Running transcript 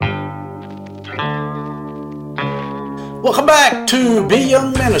Welcome back to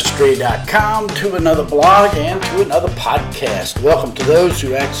BeYoungMinistry.com, to another blog and to another podcast. Welcome to those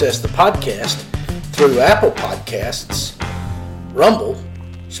who access the podcast through Apple Podcasts, Rumble,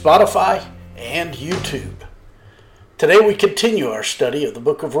 Spotify, and YouTube. Today we continue our study of the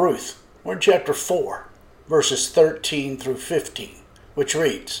book of Ruth. We're in chapter 4, verses 13 through 15, which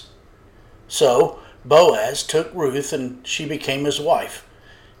reads, "So Boaz took Ruth, and she became his wife.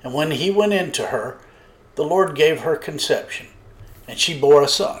 And when he went in to her, the Lord gave her conception, and she bore a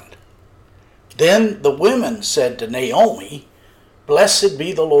son. Then the women said to Naomi, 'Blessed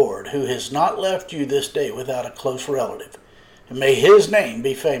be the Lord, who has not left you this day without a close relative, and may his name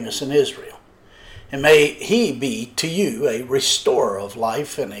be famous in Israel. And may he be to you a restorer of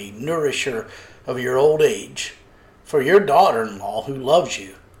life and a nourisher of your old age. For your daughter-in-law, who loves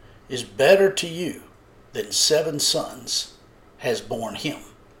you, is better to you than 7 sons has borne him.'"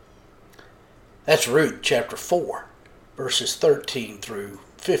 That's Ruth chapter 4, verses 13 through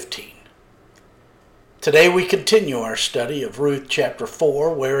 15. Today we continue our study of Ruth chapter 4,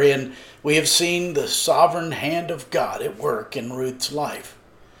 wherein we have seen the sovereign hand of God at work in Ruth's life,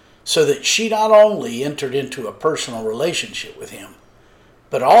 so that she not only entered into a personal relationship with him,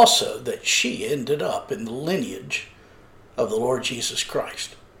 but also that she ended up in the lineage of the Lord Jesus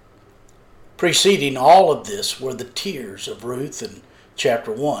Christ. Preceding all of this were the tears of Ruth in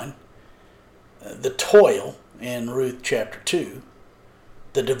chapter 1, the toil in Ruth chapter 2,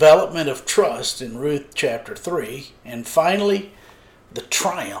 the development of trust in Ruth chapter 3, and finally the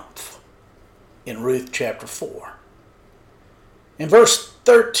triumph in Ruth chapter 4. In verse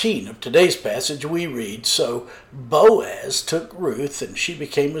 13 of today's passage we read, "So Boaz took Ruth, and she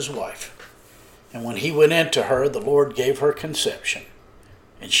became his wife. And when he went in to her, the Lord gave her conception,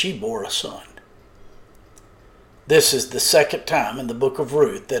 and she bore a son." This is the second time in the book of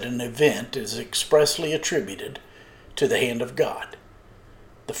Ruth that an event is expressly attributed to the hand of God.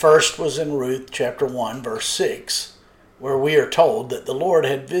 The first was in Ruth chapter 1, verse 6, where we are told that the Lord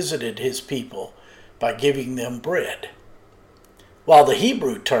had visited his people by giving them bread. While the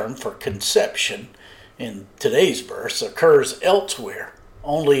Hebrew term for conception in today's verse occurs elsewhere,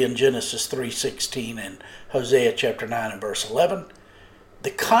 only in Genesis 3:16 and Hosea chapter 9 and verse 11,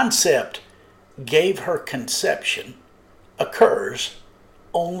 the concept "gave her conception" occurs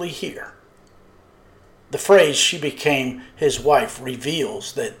only here. The phrase "she became his wife"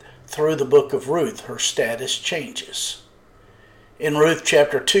 reveals that through the book of Ruth her status changes. In Ruth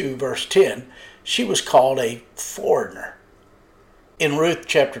chapter 2 verse 10, she was called a foreigner. In Ruth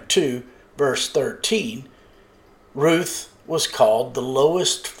chapter 2 verse 13, Ruth was called the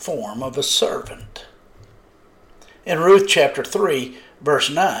lowest form of a servant. In Ruth chapter 3 verse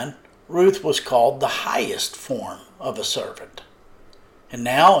 9, Ruth was called the highest form of a servant. And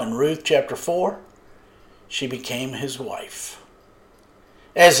now in Ruth chapter 4, she became his wife.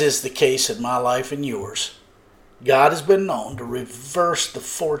 As is the case in my life and yours, God has been known to reverse the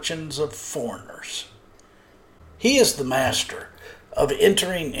fortunes of foreigners. He is the master of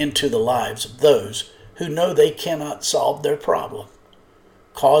entering into the lives of those who know they cannot solve their problem,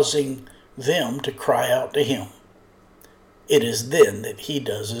 causing them to cry out to him. It is then that he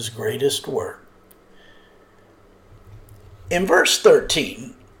does his greatest work. In verse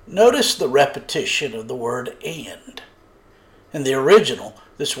 13, notice the repetition of the word "and." In the original,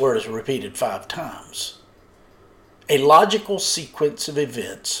 this word is repeated 5 times. A logical sequence of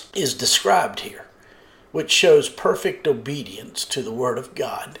events is described here, which shows perfect obedience to the word of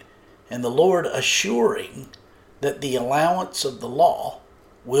God, and the Lord assuring that the allowance of the law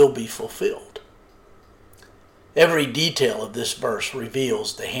will be fulfilled. Every detail of this verse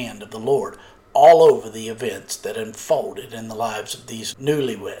reveals the hand of the Lord all over the events that unfolded in the lives of these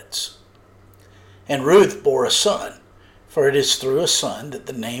newlyweds. "And Ruth bore a son, for it is through a son that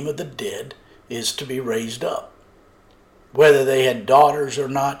the name of the dead is to be raised up." Whether they had daughters or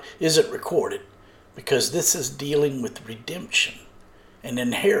not isn't recorded, because this is dealing with redemption and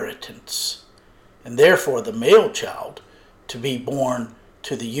inheritance, and therefore the male child to be born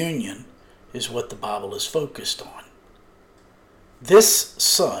to the union is what the Bible is focused on. This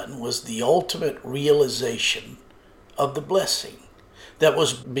son was the ultimate realization of the blessing that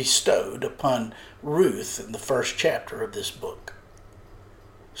was bestowed upon Ruth in the first chapter of this book.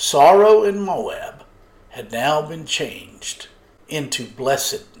 Sorrow in Moab had now been changed into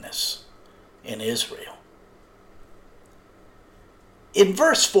blessedness in Israel. In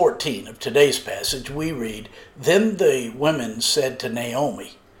verse 14 of today's passage we read, "Then the women said to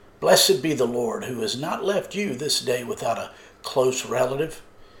Naomi, 'Blessed be the Lord, who has not left you this day without a close relative,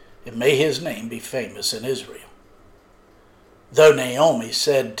 and may his name be famous in Israel.' Though Naomi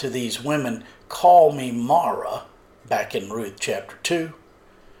said to these women, 'Call me Mara,' back in Ruth chapter 2,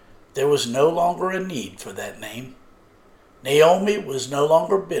 there was no longer a need for that name. Naomi was no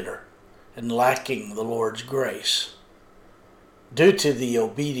longer bitter and lacking the Lord's grace. Due to the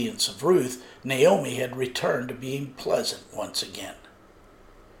obedience of Ruth, Naomi had returned to being pleasant once again.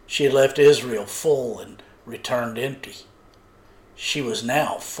 She had left Israel full and returned empty. She was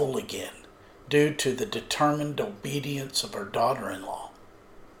now full again due to the determined obedience of her daughter-in-law.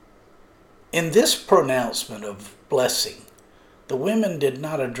 In this pronouncement of blessing, the women did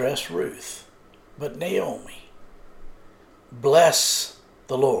not address Ruth, but Naomi. Bless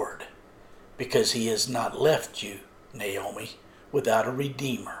the Lord, because he has not left you, Naomi, without a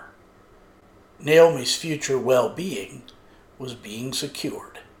redeemer. Naomi's future well-being was being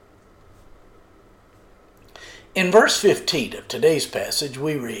secured. In verse 15 of today's passage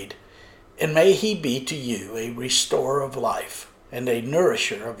we read, "And may he be to you a restorer of life, and a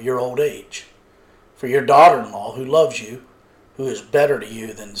nourisher of your old age. For your daughter-in-law who loves you, who is better to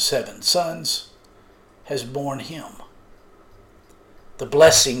you than 7 sons, has borne him." The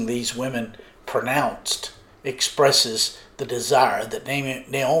blessing these women pronounced expresses the desire that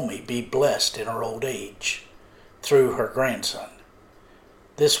Naomi be blessed in her old age through her grandson.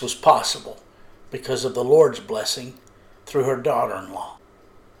 This was possible because of the Lord's blessing through her daughter-in-law.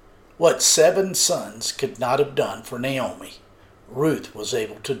 What 7 sons could not have done for Naomi, Ruth was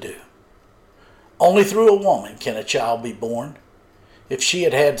able to do. Only through a woman can a child be born. If she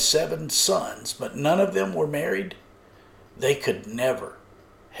had had 7 sons, but none of them were married, they could never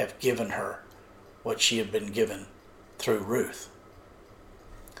have given her what she had been given through Ruth.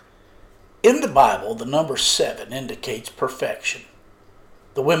 In the Bible, the number 7 indicates perfection.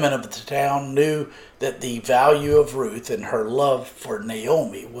 The women of the town knew that the value of Ruth and her love for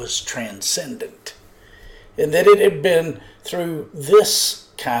Naomi was transcendent, and that it had been through this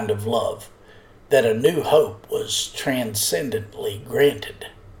kind of love that a new hope was transcendently granted.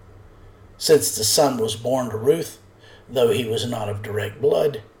 Since the son was born to Ruth, though he was not of direct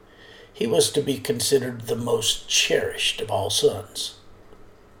blood, he was to be considered the most cherished of all sons.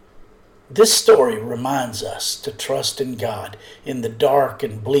 This story reminds us to trust in God in the dark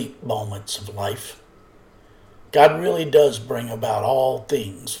and bleak moments of life. God really does bring about all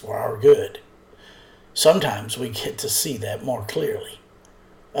things for our good. Sometimes we get to see that more clearly.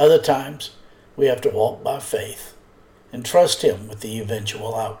 Other times, we have to walk by faith and trust Him with the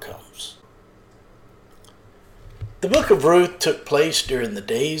eventual outcomes. The book of Ruth took place during the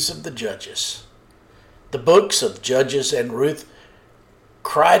days of the Judges. The books of Judges and Ruth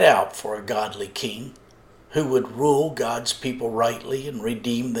cried out for a godly king who would rule God's people rightly and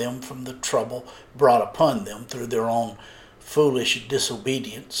redeem them from the trouble brought upon them through their own foolish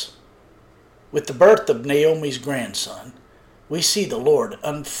disobedience. With the birth of Naomi's grandson, we see the Lord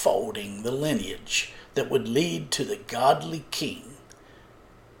unfolding the lineage that would lead to the godly king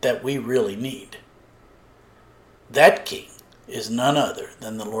that we really need. That king is none other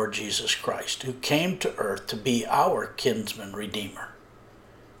than the Lord Jesus Christ, who came to earth to be our kinsman redeemer.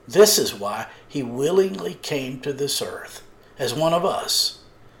 This is why he willingly came to this earth as one of us,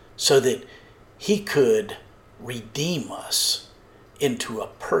 so that he could redeem us into a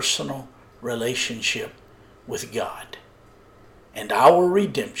personal relationship with God. And our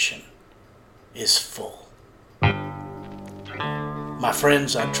redemption is full. My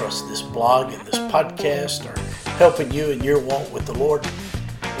friends, I trust this blog and this podcast are helping you in your walk with the Lord.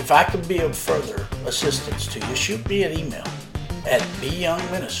 If I can be of further assistance to you, shoot me an email at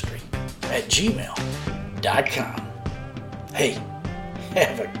beyoungministry@gmail.com. Hey,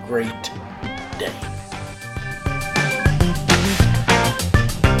 have a great day.